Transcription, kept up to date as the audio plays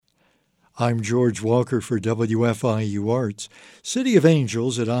I'm George Walker for WFIU Arts. City of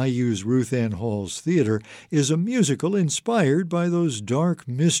Angels at IU's Ruth Ann Hall's Theater is a musical inspired by those dark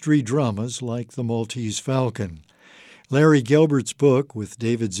mystery dramas like The Maltese Falcon. Larry Gelbert's book, with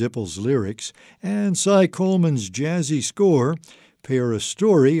David Zippel's lyrics, and Cy Coleman's jazzy score pair a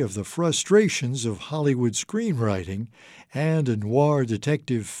story of the frustrations of Hollywood screenwriting and a noir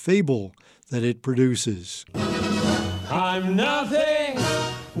detective fable that it produces. I'm nothing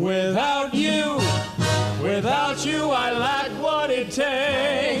without you. Without you, I lack what it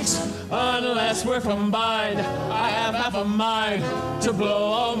takes. Unless we're combined, I have half a mind to blow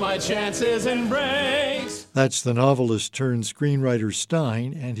all my chances and breaks. That's the novelist turned screenwriter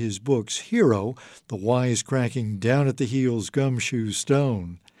Stein and his book's hero, the wisecracking down-at-the-heels gumshoe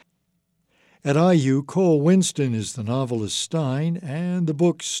Stone. At IU, Cole Winston is the novelist Stein, and the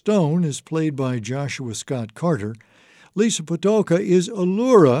book Stone is played by Joshua Scott Carter. Lisa Podolka is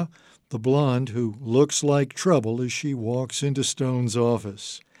Allura, the blonde who looks like trouble as she walks into Stone's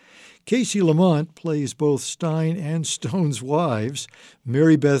office. Casey Lamont plays both Stein and Stone's wives.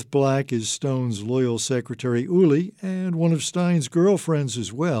 Mary Beth Black is Stone's loyal secretary Uli and one of Stein's girlfriends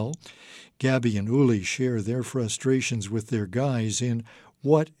as well. Gabby and Uli share their frustrations with their guys in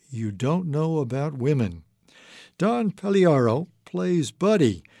What You Don't Know About Women. Don Pelliaro plays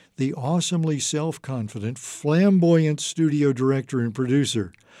Buddy, the awesomely self-confident, flamboyant studio director and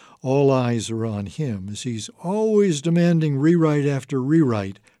producer. All eyes are on him as he's always demanding rewrite after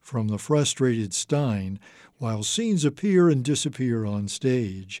rewrite from the frustrated Stein, while scenes appear and disappear on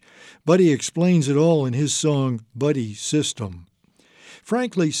stage. Buddy explains it all in his song, Buddy System.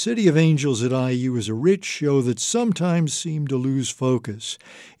 Frankly, City of Angels at IU is a rich show that sometimes seemed to lose focus.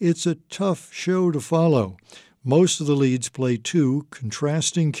 It's a tough show to follow. Most of the leads play two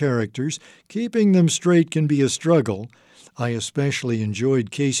contrasting characters. Keeping them straight can be a struggle. I especially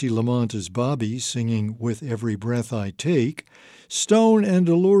enjoyed Casey Lamont as Bobby singing With Every Breath I Take. Stone and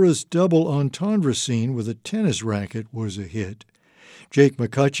Allura's double entendre scene with a tennis racket was a hit. Jake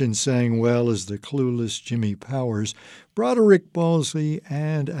McCutcheon sang well as the clueless Jimmy Powers. Broderick Balsley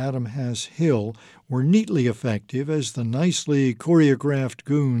and Adam Hass-Hill were neatly effective as the nicely choreographed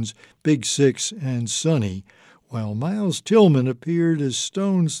goons Big Six and Sonny, while Miles Tillman appeared as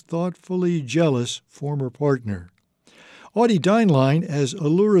Stone's thoughtfully jealous former partner. Audie Dineline as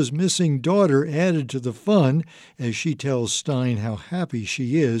Allura's missing daughter added to the fun as she tells Stein how happy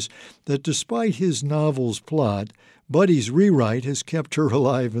she is that despite his novel's plot, Buddy's rewrite has kept her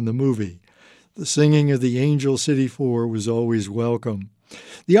alive in the movie. The singing of the Angel City Four was always welcome.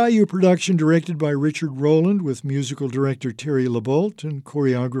 The IU production directed by Richard Rowland with musical director Terry LeBolt and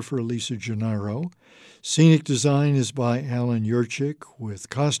choreographer Lisa Gennaro. Scenic design is by Alan Yurchik with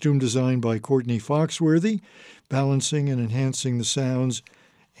costume design by Courtney Foxworthy, balancing and enhancing the sounds,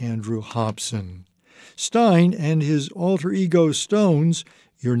 Andrew Hobson. Stein and his alter ego Stones,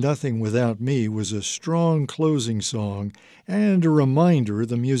 You're Nothing Without Me, was a strong closing song and a reminder of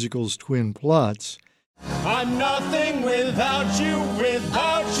the musical's twin plots. I'm nothing without you,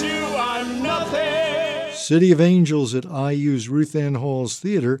 I'm nothing. City of Angels at IU's Ruth Ann Hall's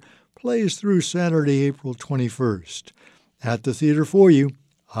Theater plays through Saturday, April 21st. At the theater for you,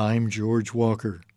 I'm George Walker.